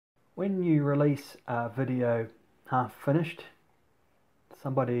When you release a video half finished,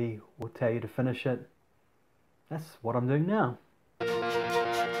 somebody will tell you to finish it. That's what I'm doing now.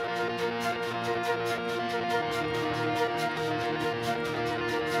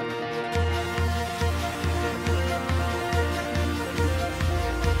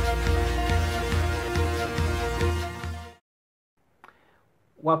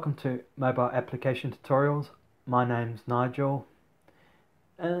 Welcome to Mobile Application Tutorials. My name's Nigel,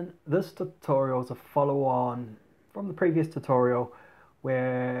 and this tutorial is a follow-on from the previous tutorial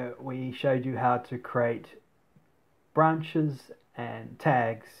where we showed you how to create branches and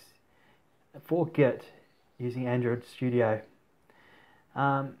tags for Git using Android Studio.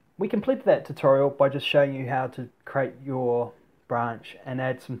 We completed that tutorial by just showing you how to create your branch and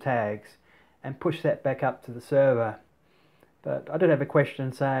add some tags and push that back up to the server. But I did have a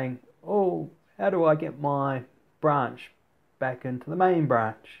question saying, oh, how do I get my branch back into the main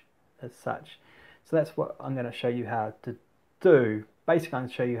branch as such? So that's what I'm going to show you how to do. Basically, I'm going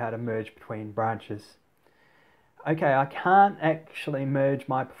to show you how to merge between branches. Okay, I can't actually merge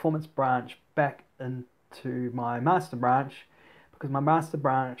my performance branch back into my master branch because my master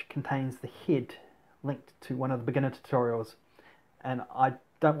branch contains the head linked to one of the beginner tutorials, and I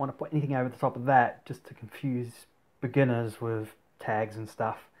don't want to put anything over the top of that just to confuse beginners with tags and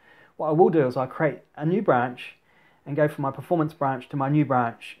stuff. What I will do is I'll create a new branch and go from my performance branch to my new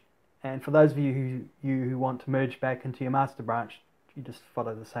branch, and for those of you who want to merge back into your master branch, you just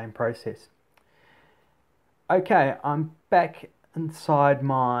follow the same process. Okay, I'm back inside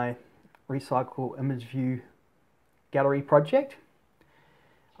my recycle image view gallery project.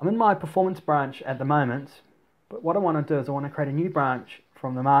 I'm in my performance branch at the moment, but what I want to do is I want to create a new branch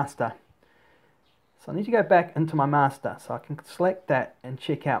from the master. So I need to go back into my master, so I can select that and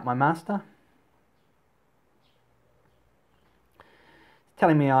check out my master. It's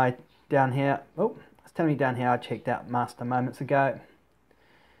telling me down here I checked out master moments ago.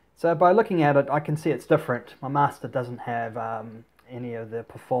 So by looking at it, I can see it's different. My master doesn't have any of the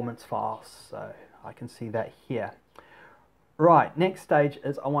performance files, so I can see that here. Right, next stage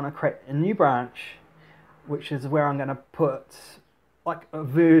is I want to create a new branch, which is where I'm going to put like a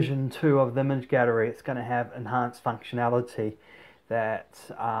version 2 of the image gallery. It's going to have enhanced functionality that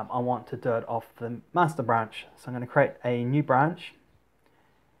I want to do it off the master branch. So I'm going to create a new branch.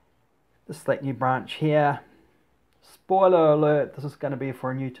 Just select new branch here. Spoiler alert, this is going to be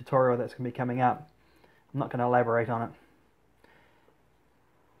for a new tutorial that's going to be coming up. I'm not going to elaborate on it.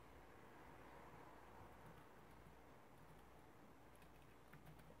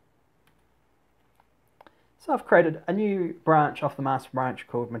 So I've created a new branch off the master branch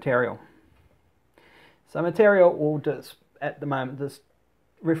called material. So material will just, at the moment, just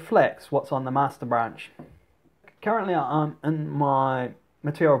reflects what's on the master branch. Currently I'm in my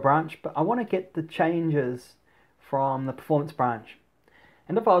material branch, but I want to get the changes from the performance branch.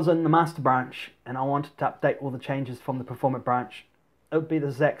 And if I was in the master branch and I wanted to update all the changes from the performance branch, it would be the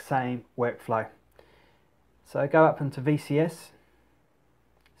exact same workflow. So go up into VCS,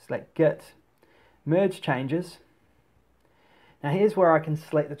 select Git, merge changes. Now here's where I can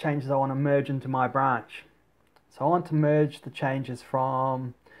select the changes I want to merge into my branch. So I want to merge the changes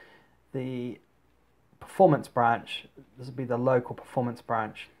from the performance branch. This will be the local performance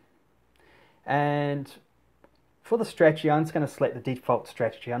branch. And for the strategy, I'm just going to select the default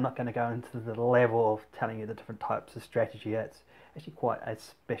strategy. I'm not going to go into the level of telling you the different types of strategy. It's actually quite a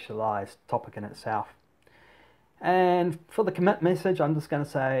specialized topic in itself. And for the commit message, I'm just going to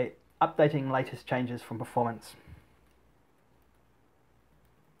say updating latest changes from performance.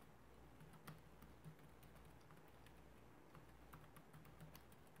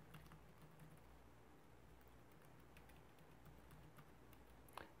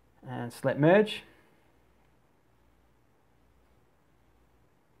 And select merge.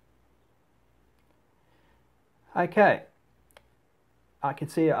 Okay, I can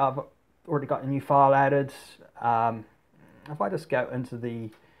see I've already got a new file added. If I just go into the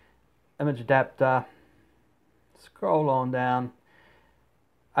image adapter, scroll on down,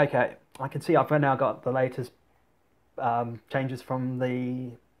 okay, I can see I've now got the latest changes from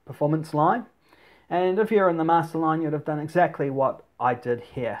the performance line. And if you're in the master line, you'd have done exactly what I did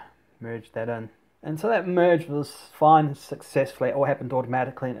here, merge that in. And so that merge was fine, successfully, it all happened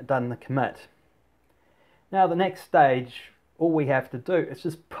automatically and it done the commit. Now the next stage, all we have to do is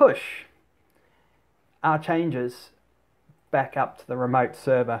just push our changes back up to the remote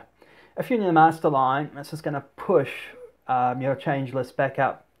server. If you're in the master line, it's just going to push your change list back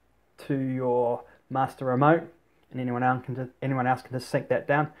up to your master remote, and anyone else can just sync that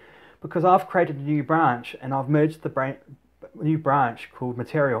down. Because I've created a new branch and I've merged the new branch called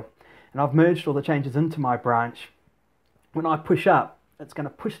material. and I've merged all the changes into my branch. When I push up, it's going to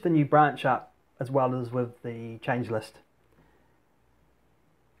push the new branch up as well as with the change list.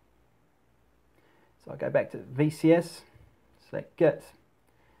 So I go back to VCS, select Git,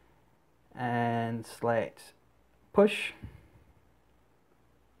 and select push.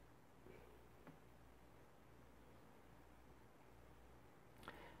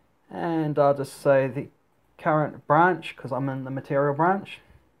 And I'll just say the current branch, because I'm in the material branch.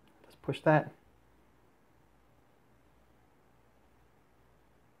 Just push that.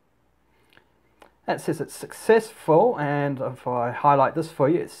 That says it's successful, and if I highlight this for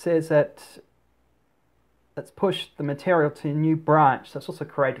you, it says that it's pushed the material to a new branch. So it's also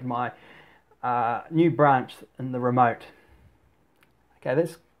created my new branch in the remote. Okay,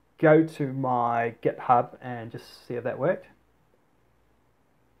 let's go to my GitHub and just see if that worked.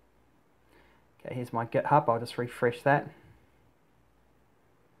 Okay, here's my GitHub. I'll just refresh that.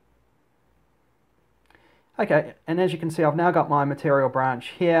 Okay, and as you can see, I've now got my material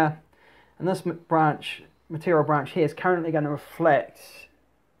branch here, and this material branch here is currently going to reflect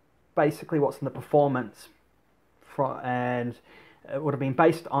basically what's in the performance, and it would have been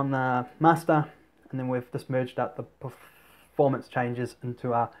based on the master, and then we've just merged up the performance changes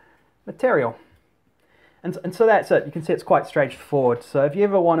into our material. And so that's it. You can see it's quite straightforward. So if you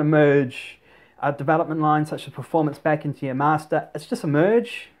ever want to merge a development line such as performance back into your master, it's just a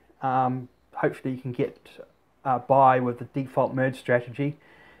merge. Hopefully you can get by with the default merge strategy.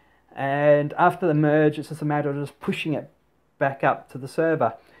 And after the merge, it's just a matter of just pushing it back up to the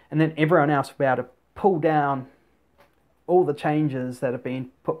server. And then everyone else will be able to pull down all the changes that have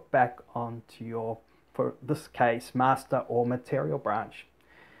been put back onto your, for this case, master or material branch.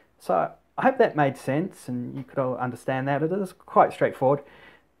 So I hope that made sense and you could all understand that. It is quite straightforward.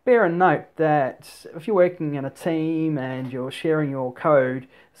 Bear in note that if you're working in a team and you're sharing your code,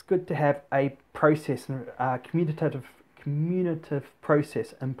 it's good to have a process, a communicative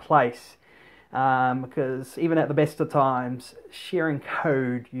process in place, because even at the best of times, sharing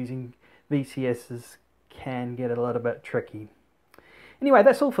code using VCSs can get a little bit tricky. Anyway,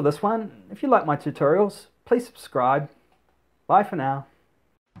 that's all for this one. If you like my tutorials, please subscribe. Bye for now.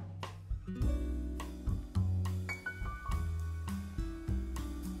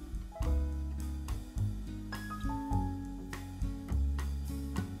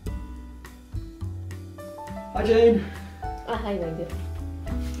 Hi Jane. Oh, hi Wendy.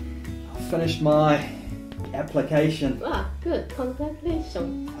 I've finished my application. Ah, good.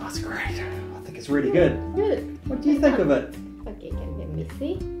 Congratulations. That's great. I think it's really good. Good. What do you think of it? Okay, let me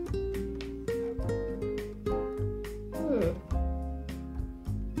see.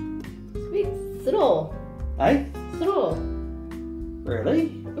 It's slow. Eh? Slow.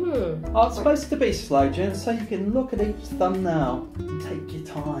 Really? Oh, it's supposed to be slow, Jen, so you can look at each thumbnail and take your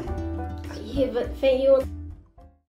time. Yeah, but when you